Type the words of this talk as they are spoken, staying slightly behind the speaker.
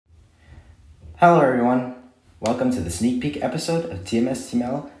Hello everyone, welcome to the sneak peek episode of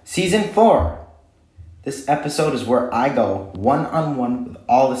TMSTML Season 4. This episode is where I go one-on-one with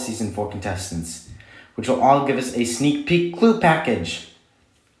all the Season 4 contestants, which will all give us a sneak peek clue package.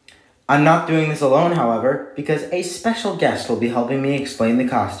 I'm not doing this alone, however, because a special guest will be helping me explain the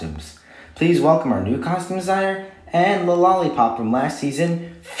costumes. Please welcome our new costume designer and the lollipop from last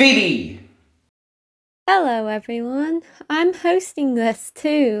season, Phoebe! Hello everyone, I'm hosting this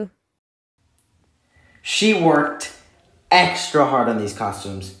too. She worked extra hard on these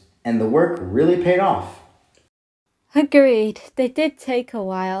costumes, and the work really paid off. Agreed, they did take a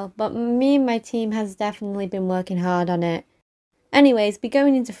while, but me and my team has definitely been working hard on it. Anyways, we're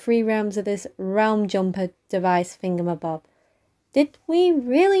going into 3 realms of this realm jumper device thingamabob. Did we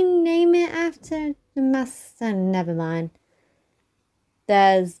really name it after the master? Never mind.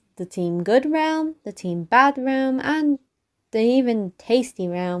 There's the Team Good realm, the Team Bad realm, and the even Tasty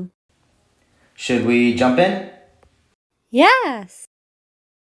realm. Should we jump in? Yes!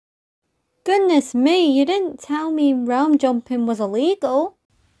 Goodness me, you didn't tell me realm jumping was illegal.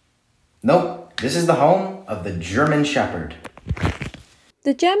 Nope, this is the home of the German Shepherd.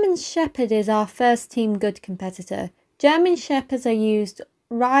 The German Shepherd is our first Team Good competitor. German Shepherds are used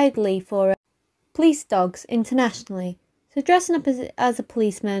widely for police dogs internationally, so dressing up as a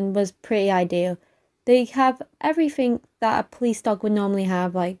policeman was pretty ideal. They have everything that a police dog would normally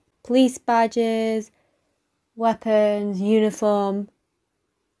have, like police badges, weapons, uniform,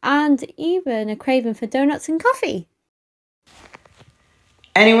 and even a craving for donuts and coffee.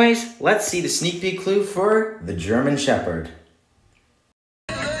 Anyways, let's see the sneak peek clue for the German Shepherd.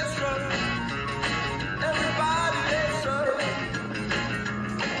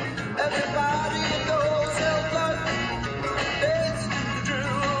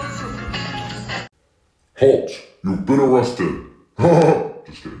 Halt! You've been arrested!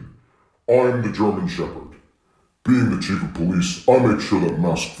 Just kidding. I'm the German Shepherd. Being the chief of police, I make sure that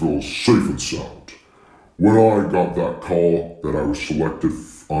Maskville is safe and sound. When I got that call that I was selected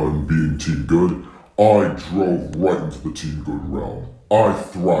on being Team Good, I drove right into the Team Good realm. I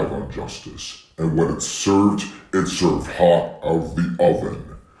thrive on justice, and when it's served hot out of the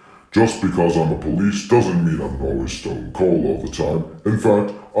oven. Just because I'm a police doesn't mean I'm always stone cold all the time. In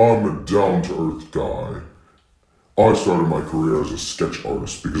fact, I'm a down-to-earth guy. I started my career as a sketch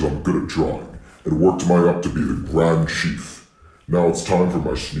artist because I'm good at drawing, and worked my way up to be the Grand Chief. Now it's time for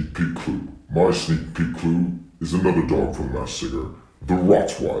my sneak peek clue. My sneak peek clue is another dog from Masked Singer, the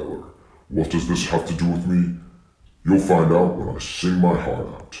Rottweiler. What does this have to do with me? You'll find out when I sing my heart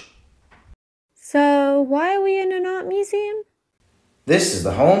out. So, why are we in an art museum? This is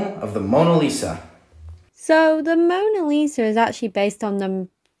the home of the Mona Lisa. So, the Mona Lisa is actually based on the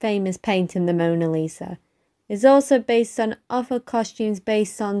famous painting, the Mona Lisa. It's also based on other costumes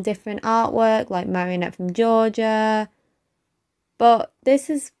based on different artwork, like Marionette from Georgia. But this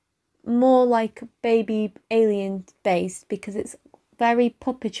is more like baby alien based because it's very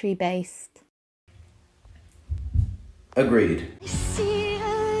puppetry based. Agreed. I see a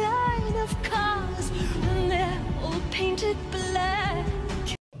line of cars and they're all painted black.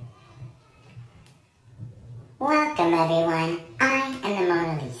 Welcome everyone, I am the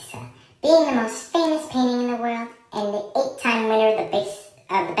Mona Lisa. Being the most famous painting in the world and the 8-time winner of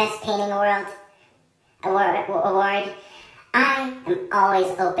the Best Painting Award, I am always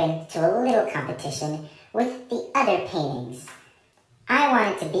open to a little competition with the other paintings. I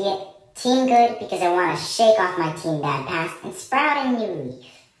wanted to be a Team Good because I want to shake off my Team Bad past and sprout a new leaf.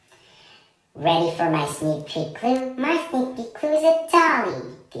 Ready for my sneak peek clue? My sneak peek clue is a dolly,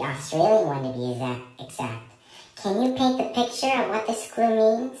 the Australian one to be exact. Can you paint the picture of what this clue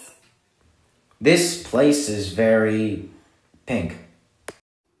means? This place is very pink.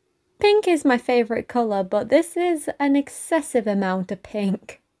 Pink is my favourite colour, but this is an excessive amount of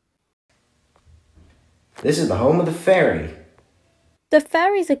pink. This is the home of the fairy. The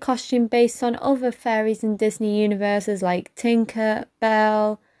fairy's a costume based on other fairies in Disney universes like Tinker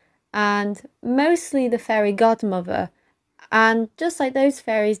Bell and mostly the fairy godmother. And just like those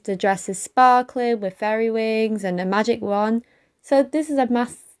fairies, the dress is sparkling with fairy wings and a magic wand. So this is a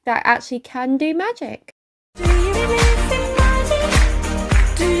mask that actually can do magic. Do you believe in magic?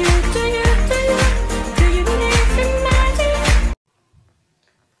 Do you believe in magic?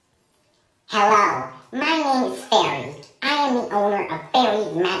 Hello, my name is Fairy. I am the owner of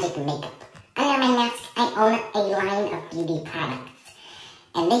Fairy's Magic Makeup. Under my mask, I own a line of beauty products,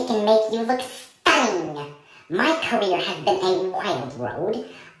 and they can make you look stunning. My career has been a wild road.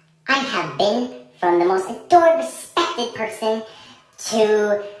 I have been from the most adored, respected person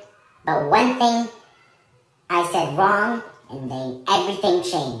to the one thing I said wrong, and then everything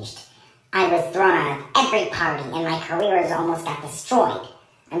changed. I was thrown out of every party and my careers almost got destroyed.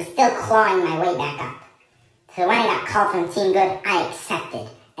 I'm still clawing my way back up. So when I got called from Team Good, I accepted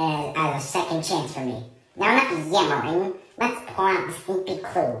as a second chance for me. Now I'm not yammering. Let's pour out the sneak peek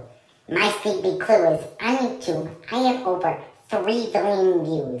clue. My sneak peek clue is on YouTube, I have over 3 billion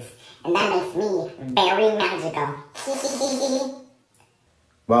views. And that makes me very magical.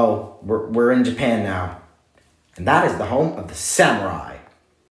 Well, we're in Japan now. And that is the home of the samurai.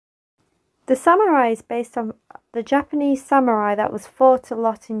 The samurai is based on the Japanese samurai that was fought a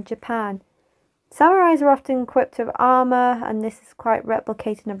lot in Japan. Samurais are often equipped with armour, and this is quite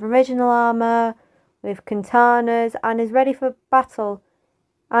replicating of original armour, with katanas, and is ready for battle.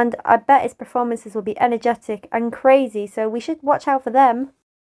 And I bet his performances will be energetic and crazy, so we should watch out for them.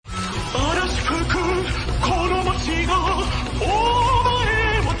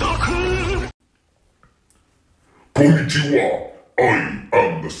 Konnichiwa, I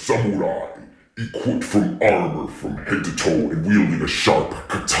am the samurai, equipped from armor from head to toe and wielding a sharp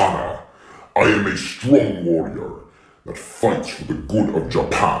katana. I am a strong warrior that fights for the good of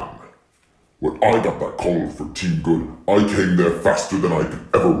Japan. When I got that call for Team Good, I came there faster than I could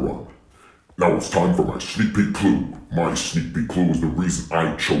ever run. Now it's time for my sneak peek clue. My sneak peek clue is the reason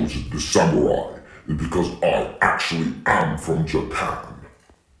I chose the samurai, is because I actually am from Japan.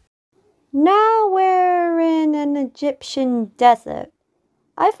 Now we're in an Egyptian desert.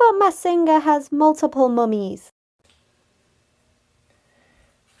 I thought Masinga has multiple mummies.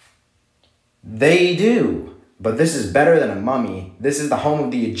 They do. But this is better than a mummy. This is the home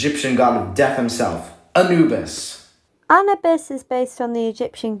of the Egyptian god of death himself, Anubis. Anubis is based on the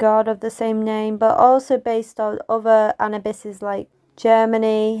Egyptian god of the same name, but also based on other Anubises like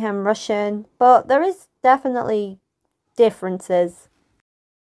Germany and Russian. But there is definitely differences.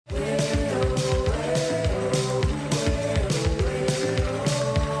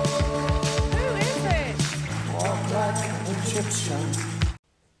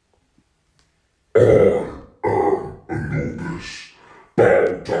 Anubis, bow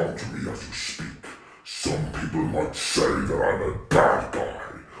down to me as you speak. Some people might say that I'm a bad guy,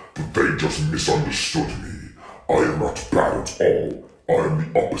 but they just misunderstood me. I am not bad at all. I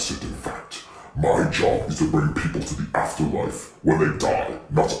am the opposite, in fact. My job is to bring people to the afterlife when they die,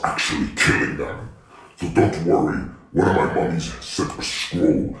 not actually killing them. So don't worry, one of my mummies sent a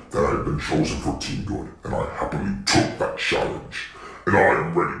scroll that I had been chosen for Team Good, and I happily took that challenge. And I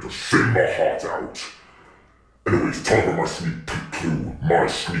am ready to sing my heart out. Anyways, time for my sneak peek clue. My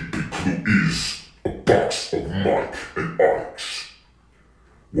sneak peek clue is a box of Mike and Onyx.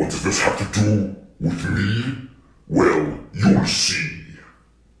 What does this have to do with me? Well, you'll see.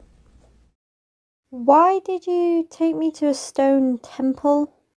 Why did you take me to a stone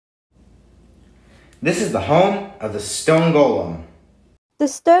temple? This is the home of the stone golem. The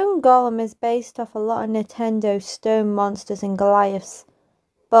stone golem is based off a lot of Nintendo stone monsters and Goliaths,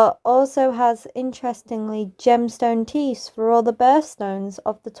 but also has, interestingly, gemstone teeth for all the birthstones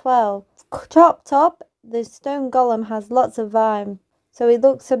of the 12. Top, the stone golem has lots of vibe, so he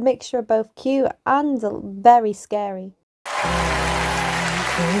looks a mixture of both cute and very scary.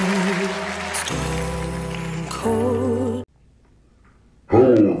 Hello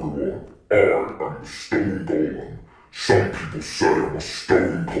everyone, I am the Stone Golem. Some people say I'm a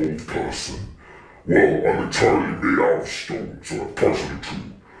stone cold person. Well, I'm entirely made out of stone, so that's partially true.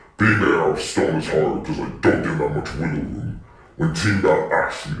 Being made out of stone is hard because I don't get that much wiggle room. When Team Bad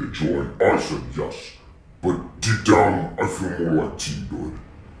asked me to join, I said yes. But deep down, I feel more like Team Good.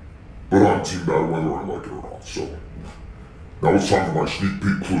 But I'm Team Bad whether I like it or not, so. Now it's time for my sneak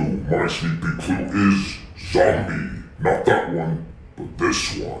peek clue. My sneak peek clue is zombie. Not that one, but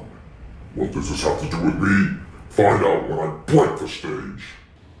this one. What does this have to do with me? Find out when I break the stage.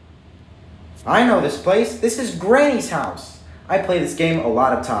 I know this place. This is Granny's house. I play this game a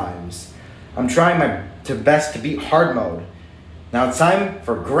lot of times. I'm trying my best to beat hard mode. Now it's time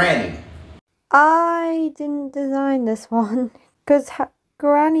for Granny. I didn't design this one, because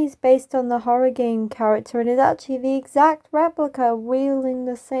Granny's based on the horror game character and is actually the exact replica wielding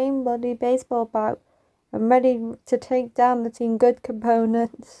the same bloody baseball bat and ready to take down the Team Good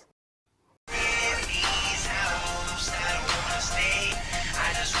components.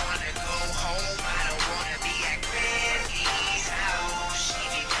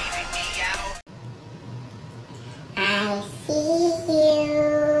 I see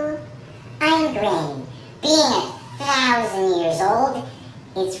you. I'm Granny. Being 1,000 years old,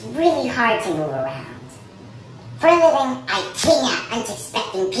 it's really hard to move around. For a living, I kidnap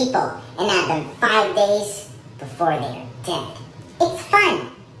unsuspecting people and have them 5 days before they're dead. It's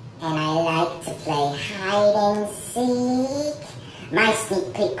fun, and I like to play hide and seek. My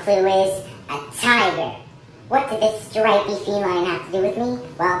sneak peek clue is a tiger. What did this stripy feline have to do with me?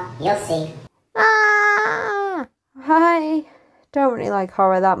 Well, you'll see. Ah! I don't really like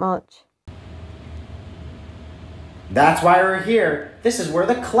horror that much. That's why we're here. This is where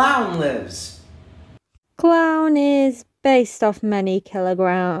the clown lives. Clown is based off many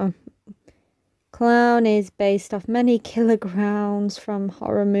kilograms from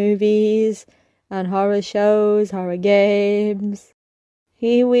horror movies and horror shows, horror games.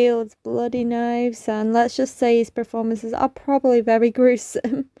 He wields bloody knives, and let's just say his performances are probably very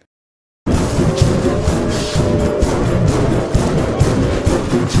gruesome.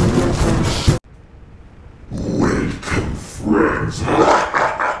 Welcome, friends.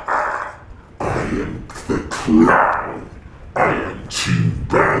 I am the clown. I am Team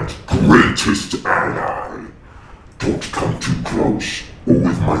Bad's greatest ally. Don't come too close, or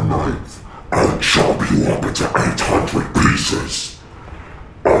with my knife, I'll chop you up into 800 pieces.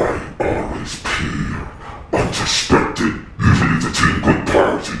 I always peer unsuspected, usually to Team Good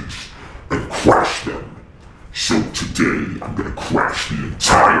parties, and crash them. So today, I'm gonna crash the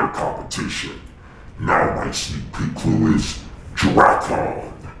entire competition. Now my sneak peek clue is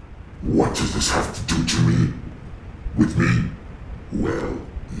Dracon. What does this have to do to me? With me? Well,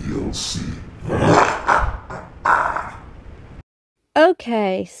 you'll see.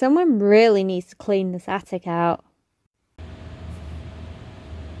 Okay, someone really needs to clean this attic out.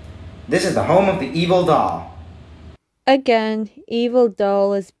 This is the home of the evil doll. Again, Evil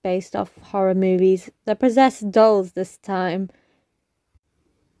Doll is based off horror movies that possess dolls this time.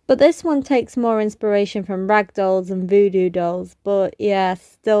 But this one takes more inspiration from rag dolls and voodoo dolls, but yeah,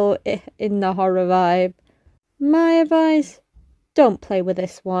 still in the horror vibe. My advice, don't play with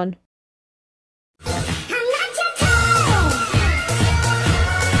this one.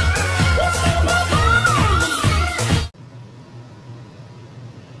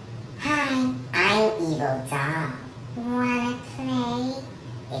 Hi, I'm Evil Doll. Wanna play?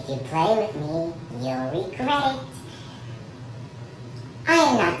 If you play with me, you'll regret it. I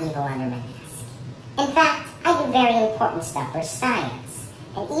am not evil under my mask. In fact, I do very important stuff for science,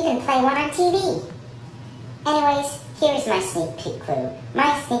 and even play one on TV. Anyways, here's my sneak peek clue.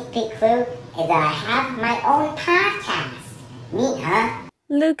 My sneak peek clue is that I have my own podcast. Neat, huh?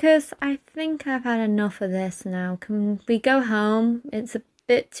 Lucas, I think I've had enough of this now. Can we go home? It's a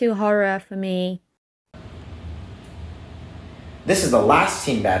bit too horror for me. This is the last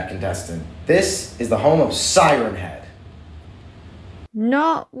Team Bad contestant. This is the home of Siren Head.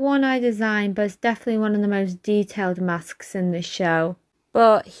 Not one I designed, but it's definitely one of the most detailed masks in the show.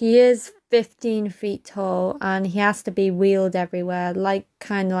 But he is 15 feet tall and he has to be wheeled everywhere,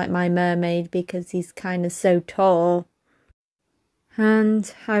 kind of like my mermaid, because he's kind of so tall.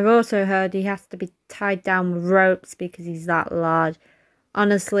 And I've also heard he has to be tied down with ropes because he's that large.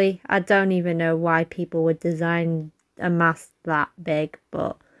 Honestly, I don't even know why people would design a mask that big,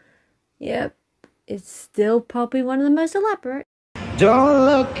 but yep, it's still probably one of the most elaborate. Don't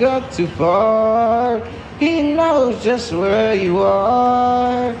look up too far, he knows just where you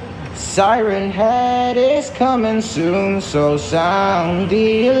are. Siren Head is coming soon, so sound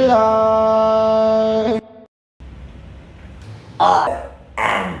the alarm. I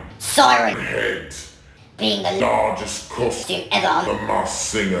am Siren Head, being the largest costume ever on the masked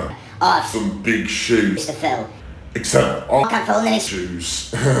singer. I've Some big shoes, to fill. except I Can't fill any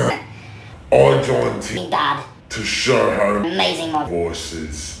shoes. I joined Team being bad, to show how amazing mod,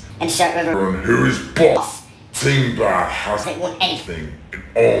 voices and shirt river. and who is boss. Team Bad has They want anything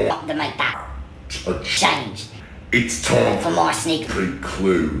all not to make that a change. It's time For more sneak peek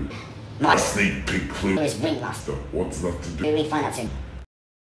clue. my A sneak peek clue. is ringmaster. What's that to do? We find out soon.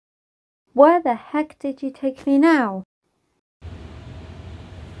 Where the heck did you take me now?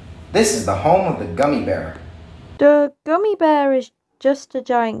 This is the home of the gummy bear. The gummy bear is just a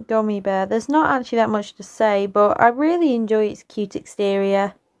giant gummy bear. There's not actually that much to say, but I really enjoy its cute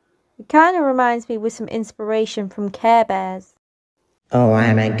exterior. It kind of reminds me with some inspiration from Care Bears. Oh,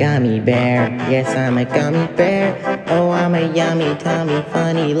 I'm a gummy bear. Yes, I'm a gummy bear. Oh, I'm a yummy, tummy,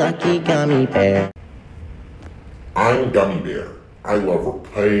 funny, lucky gummy bear. I'm Gummy Bear. I love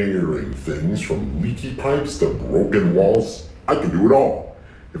repairing things from leaky pipes to broken walls. I can do it all.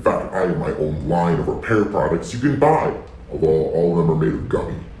 In fact, I have my own line of repair products you can buy, although all of them are made of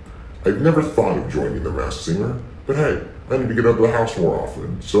gummy. I've never thought of joining the Masked Singer, but hey, I need to get out of the house more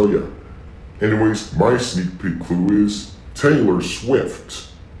often, so yeah. Anyways, my sneak peek clue is Taylor Swift.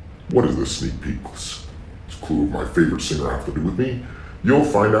 What is this sneak peek clue of my favorite singer have to do with me? You'll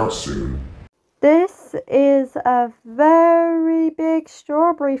find out soon. This is a very big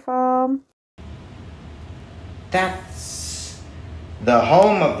strawberry farm. That's The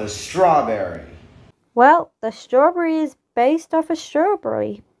home of the strawberry. Well, the strawberry is based off a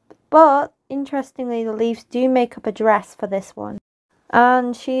strawberry, but interestingly, the leaves do make up a dress for this one.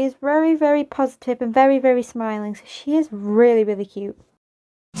 And she is very, very positive and very, very smiling, so she is really, really cute.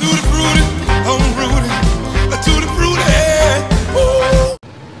 Tutti frutti, I'm Rudy. Tutti frutti, ooh.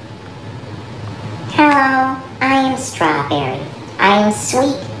 Hello, I am Strawberry. I am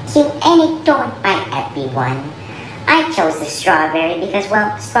sweet, cute, and adored by everyone. I chose the strawberry because,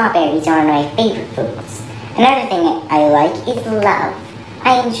 well, strawberries are my favorite foods. Another thing I like is love.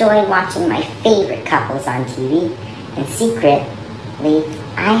 I enjoy watching my favorite couples on TV, and secretly,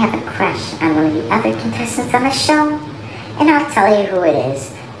 I have a crush on one of the other contestants on the show, and I'll tell you who it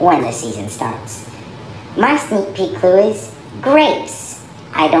is when the season starts. My sneak peek clue is grapes.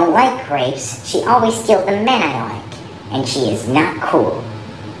 I don't like grapes. She always steals the men I like, and she is not cool.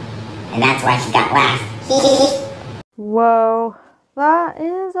 And that's why she got last. Whoa, that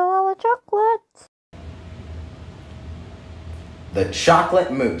is a lot of chocolate. The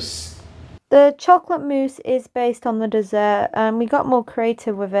chocolate mousse. The chocolate mousse is based on the dessert, and we got more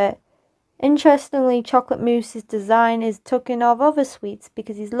creative with it. Interestingly, chocolate mousse's design is taken of other sweets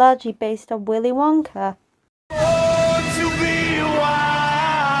because it's largely based on Willy Wonka.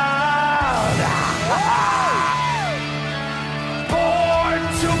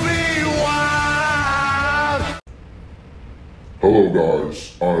 Hello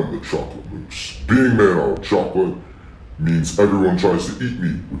guys, I'm the chocolate mousse. Being made out of chocolate means everyone tries to eat me,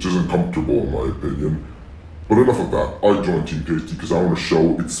 which isn't comfortable in my opinion. But enough of that, I joined Team Tasty because I want to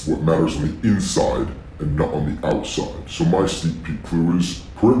show it's what matters on the inside and not on the outside. So my sneak peek clue is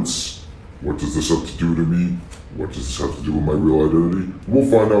Prince. What does this have to do to me? What does this have to do with my real identity? We'll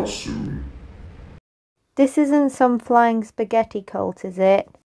find out soon. This isn't some flying spaghetti cult, is it?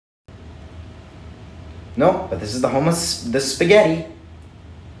 No, but this is the home of the spaghetti.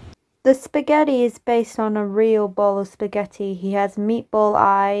 The spaghetti is based on a real bowl of spaghetti. He has meatball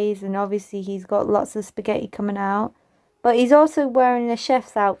eyes, and obviously he's got lots of spaghetti coming out. But he's also wearing a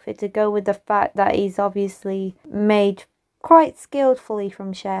chef's outfit to go with the fact that he's obviously made quite skillfully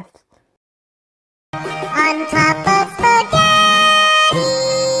from chefs. On top of spaghetti,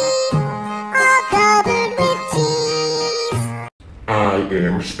 all covered with cheese. I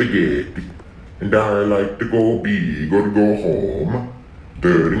am spaghetti, and I like to go big or go home.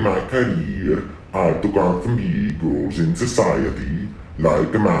 During my career, I took on some big roles in society,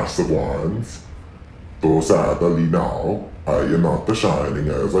 like the massive ones. Though sadly now, I am not as shining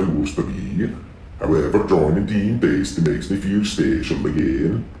as I used to be. However, joining Team Tasty makes me feel special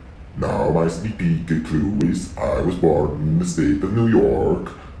again. Now my sneak peek clue is I was born in the state of New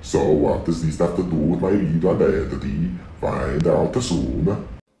York. So what does this have to do with my real identity? Find out soon.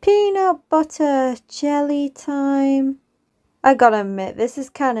 Peanut butter jelly time. I gotta admit, this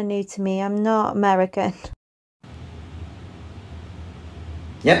is kinda new to me. I'm not American.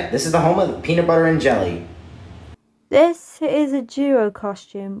 Yep, this is the home of peanut butter and jelly. This is a duo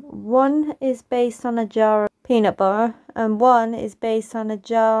costume. One is based on a jar of peanut butter, and one is based on a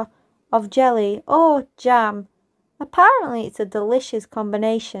jar of jelly or jam. Apparently it's a delicious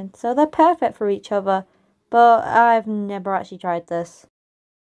combination, so they're perfect for each other, but I've never actually tried this.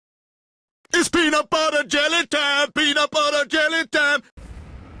 It's peanut butter jelly time, peanut butter jelly time.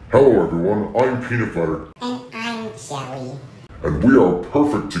 Hello everyone, I'm Peanut Butter, And I'm Jelly. and we are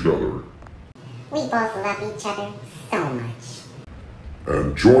perfect together. We both love each other so much.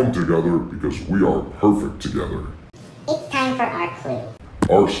 And joined together because we are perfect together. It's time for our clue.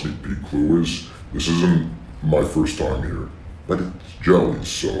 Our sneak peek clue is, this isn't my first time here, but it's Jelly's,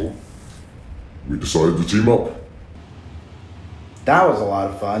 so we decided to team up. That was a lot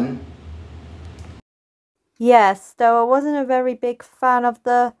of fun. Yes, though I wasn't a very big fan of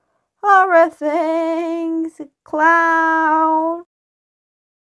the horror things. Clown.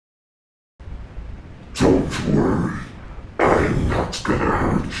 Don't worry, I'm not gonna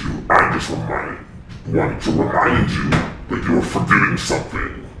hurt you. I just want to remind you that you're forgetting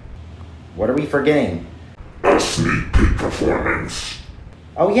something. What are we forgetting? A sneak peek performance.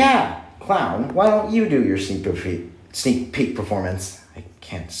 Oh yeah, Clown, why don't you do your sneak peek performance? I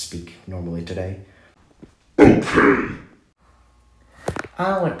can't speak normally today. Okay.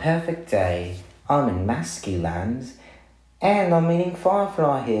 Oh, what a perfect day. I'm in Masky Land, and I'm meeting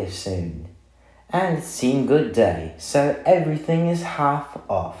Firefly here soon. And it's Team Good Day, so everything is half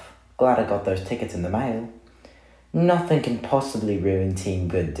off. Glad I got those tickets in the mail. Nothing can possibly ruin Team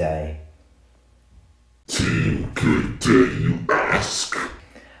Good Day. Team Good Day, you ask?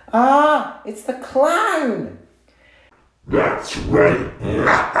 Ah, it's the clown! That's right.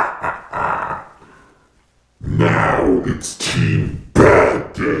 Now it's Team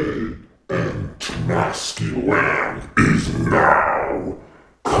Bad Day, and Tomasky Land is now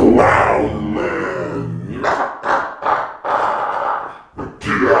Clown Man. Now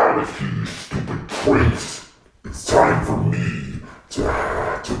get out of here, you stupid prince. It's time for me to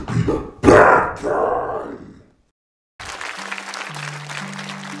be the bad guy.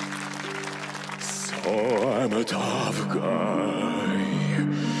 So I'm a tough guy,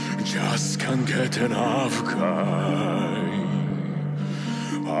 just can't get enough guy.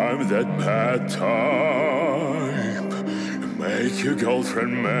 I'm that bad type, make your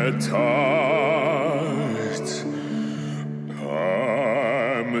girlfriend mad tight.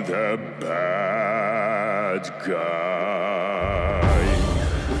 I'm the bad guy.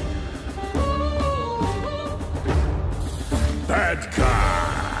 Bad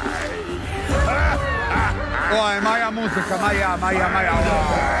guy. Oj, moja muzyka, moja.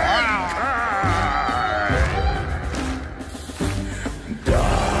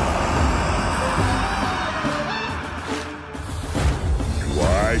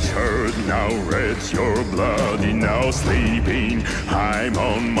 White shirt, now red, you're bloody, now sleeping. I'm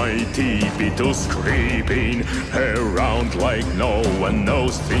on my TV to screaming around like no one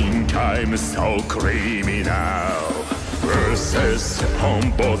knows. Think I'm so criminal. Verses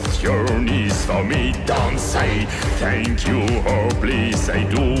on both your knees for me. Don't say thank you or please. I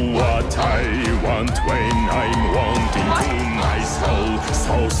do what I want when I'm wanting to. My soul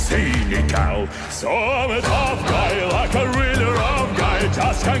so cynical. So I'm a tough guy, like a really rough guy.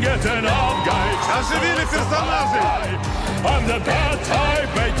 Just can't get enough guy. Оживили персонажей. I'm the bad type,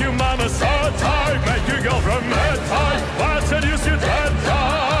 make you mama so tight, make you girlfriend mad type, but seduce you that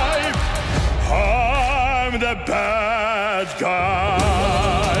type. I'm the bad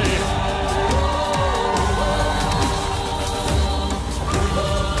guy.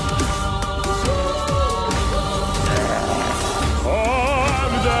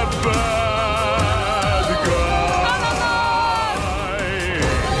 I'm the bad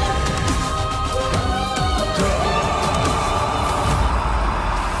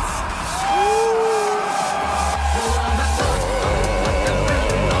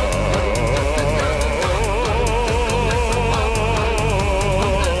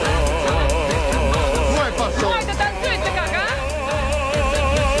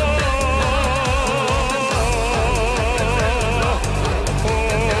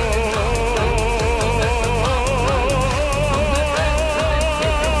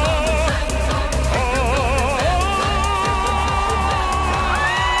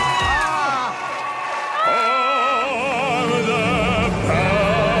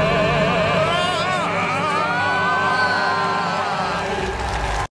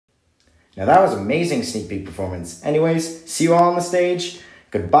Now that was an amazing sneak peek performance. Anyways, see you all on the stage.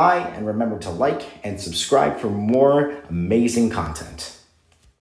 Goodbye, and remember to like and subscribe for more amazing content.